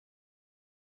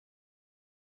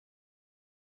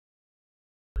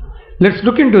Let's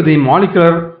look into the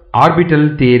molecular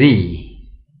orbital theory.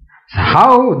 So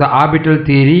how the orbital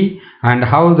theory and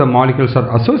how the molecules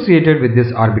are associated with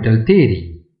this orbital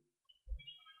theory.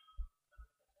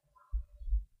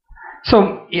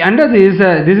 So under this,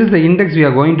 this is the index we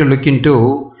are going to look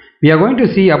into. We are going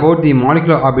to see about the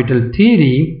molecular orbital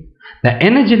theory, the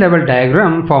energy level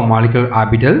diagram for molecular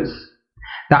orbitals,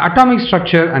 the atomic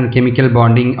structure and chemical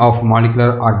bonding of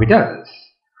molecular orbitals.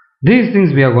 These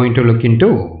things we are going to look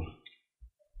into.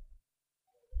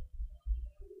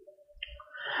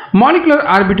 Molecular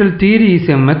orbital theory is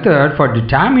a method for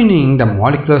determining the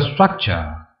molecular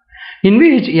structure in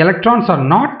which electrons are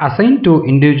not assigned to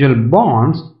individual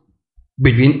bonds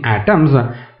between atoms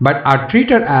but are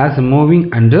treated as moving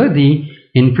under the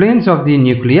influence of the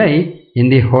nuclei in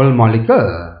the whole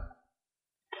molecule.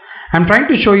 I am trying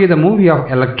to show you the movie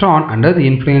of electron under the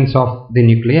influence of the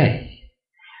nuclei.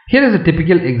 Here is a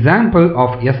typical example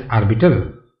of s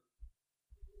orbital.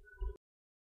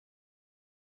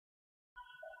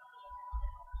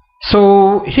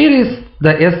 So here is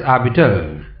the s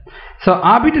orbital. So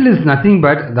orbital is nothing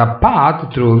but the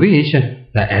path through which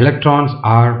the electrons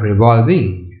are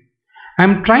revolving. I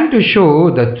am trying to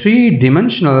show the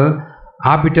three-dimensional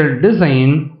orbital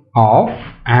design of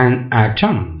an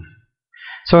atom.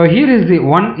 So here is the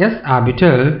 1s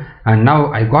orbital, and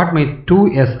now I got my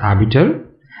 2s orbital.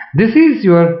 This is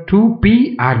your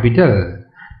 2p orbital.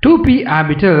 2p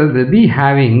orbital will be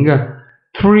having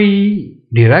three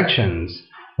directions.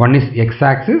 One is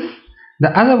x-axis, the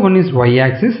other one is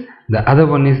y-axis, the other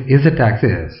one is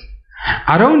z-axis.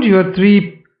 Around your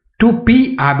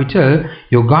 2p orbital,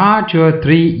 you got your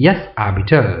 3s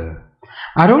orbital.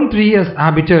 Around 3s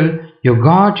orbital, you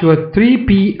got your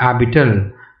 3p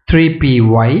orbital,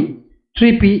 3py,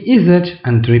 3pz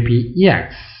and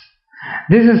 3px.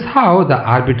 This is how the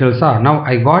orbitals are. Now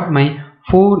I got my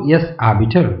 4s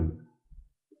orbital.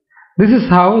 This is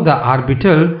how the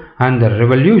orbital and the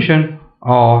revolution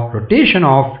or rotation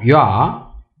of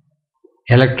your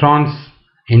electrons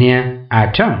in an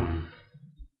atom.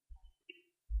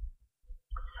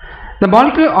 The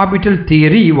molecular orbital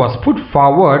theory was put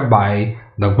forward by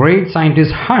the great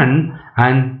scientists Hahn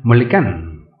and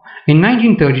Mulliken. In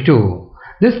 1932,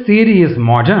 this theory is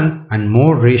modern and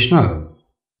more rational.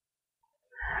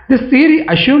 This theory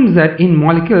assumes that in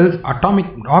molecules, atomic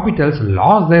orbitals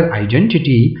lost their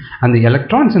identity and the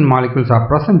electrons in molecules are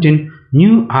present in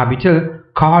new orbital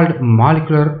called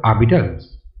molecular orbitals.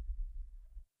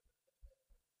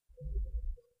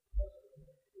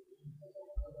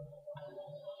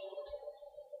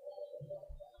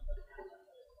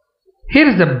 Here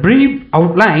is the brief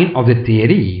outline of the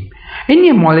theory. In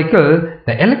a molecule,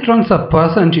 the electrons are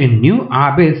present in new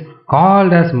orbits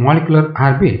called as molecular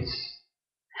orbits.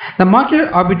 The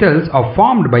molecular orbitals are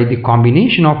formed by the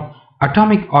combination of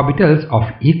atomic orbitals of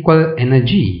equal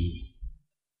energy.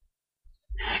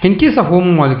 In case of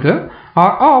homomolecular,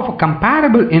 or of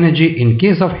comparable energy in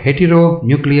case of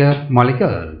heteronuclear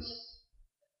molecules.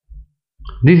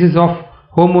 This is of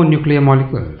homonuclear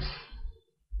molecules.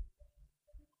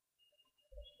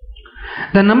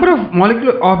 The number of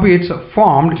molecular orbits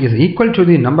formed is equal to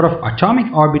the number of atomic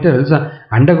orbitals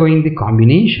undergoing the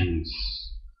combinations.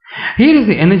 Here is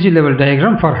the energy level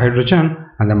diagram for hydrogen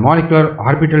and the molecular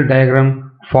orbital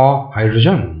diagram for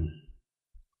hydrogen.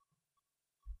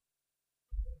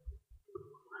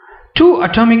 Two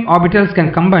atomic orbitals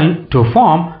can combine to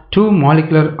form two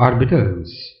molecular orbitals.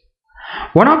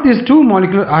 One of these two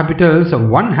molecular orbitals,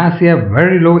 one has a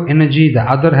very low energy, the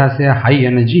other has a high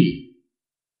energy.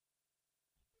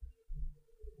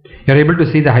 You are able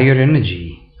to see the higher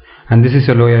energy, and this is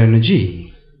a lower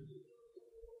energy.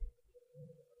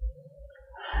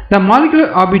 The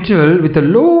molecular orbital with a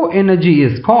low energy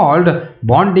is called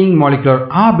bonding molecular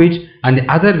orbit, and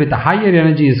the other with a higher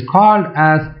energy is called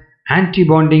as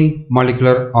antibonding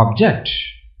molecular object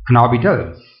and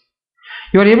orbitals.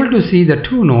 You are able to see the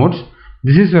two nodes.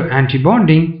 This is your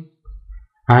antibonding,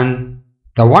 and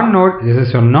the one node, this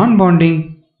is your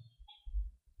non-bonding,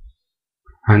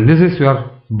 and this is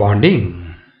your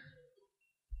bonding.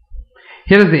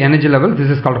 Here is the energy level. This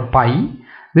is called pi.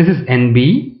 This is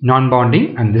NB,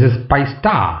 non-bonding, and this is pi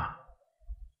star,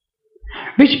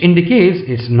 which indicates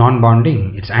it's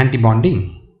non-bonding, it's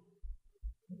anti-bonding.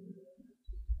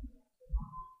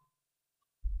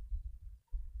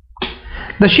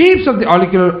 The shapes of the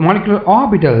molecular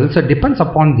orbitals depends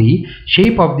upon the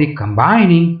shape of the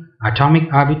combining atomic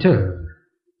orbital.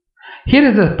 Here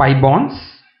is the pi bonds.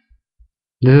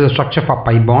 This is the structure for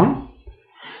pi bond.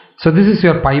 So this is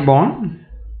your pi bond.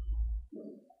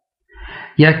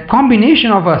 A combination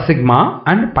of a sigma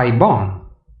and pi bond.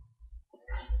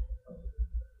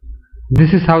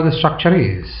 This is how the structure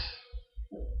is.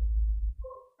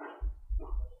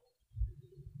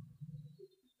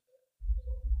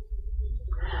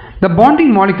 The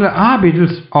bonding molecular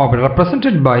orbitals are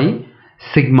represented by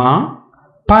sigma,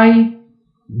 pi,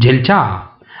 delta,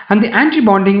 and the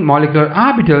antibonding molecular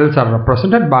orbitals are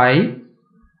represented by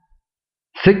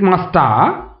sigma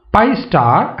star, pi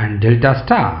star, and delta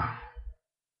star.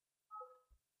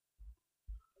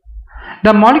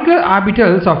 The molecular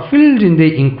orbitals are filled in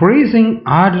the increasing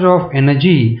order of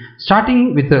energy,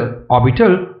 starting with the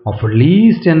orbital of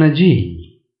least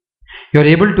energy. You are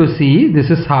able to see this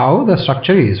is how the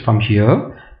structure is from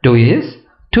here. 2s,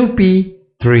 2p,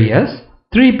 3s,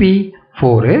 3p,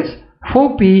 4s,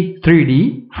 4p,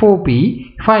 3d,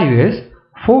 4p, 5s,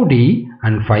 4d,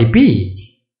 and 5p.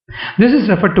 This is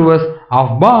referred to as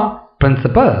Aufbau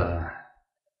principle.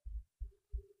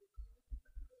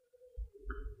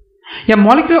 A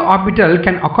molecular orbital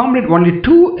can accommodate only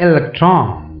 2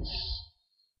 electrons,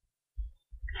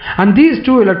 and these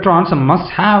 2 electrons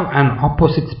must have an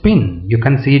opposite spin. You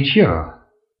can see it here.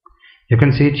 You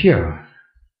can see it here.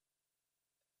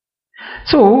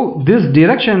 So this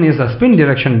direction is a spin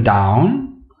direction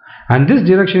down, and this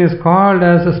direction is called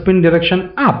as a spin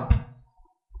direction up.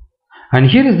 And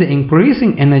here is the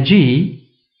increasing energy,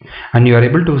 and you are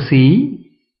able to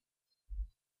see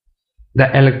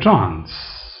the electrons.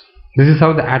 This is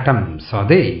how the atoms are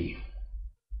they.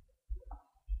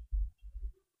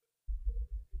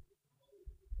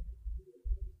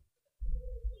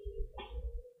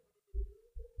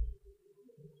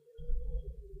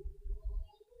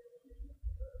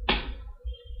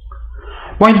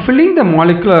 While filling the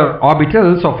molecular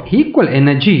orbitals of equal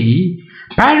energy,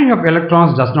 pairing of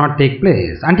electrons does not take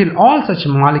place until all such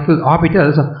molecular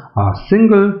orbitals are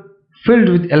single, filled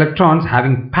with electrons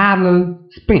having parallel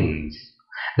spins.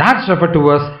 That's referred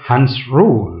to as Hund's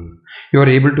rule. You are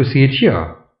able to see it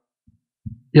here.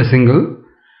 A single.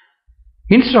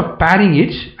 Instead of pairing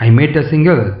it, I made a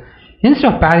single.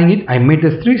 Instead of pairing it, I made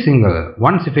a 3 single.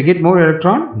 Once if I get more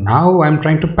electron, now I am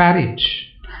trying to pair it.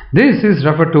 This is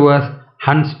referred to as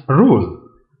Hund's rule.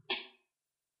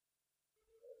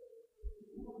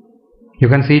 You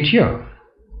can see it here.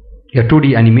 A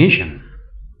 2D animation.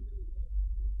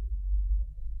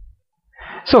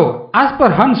 So, as per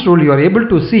Hund's rule, you are able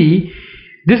to see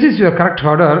this is your correct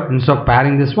order instead of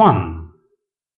pairing this one.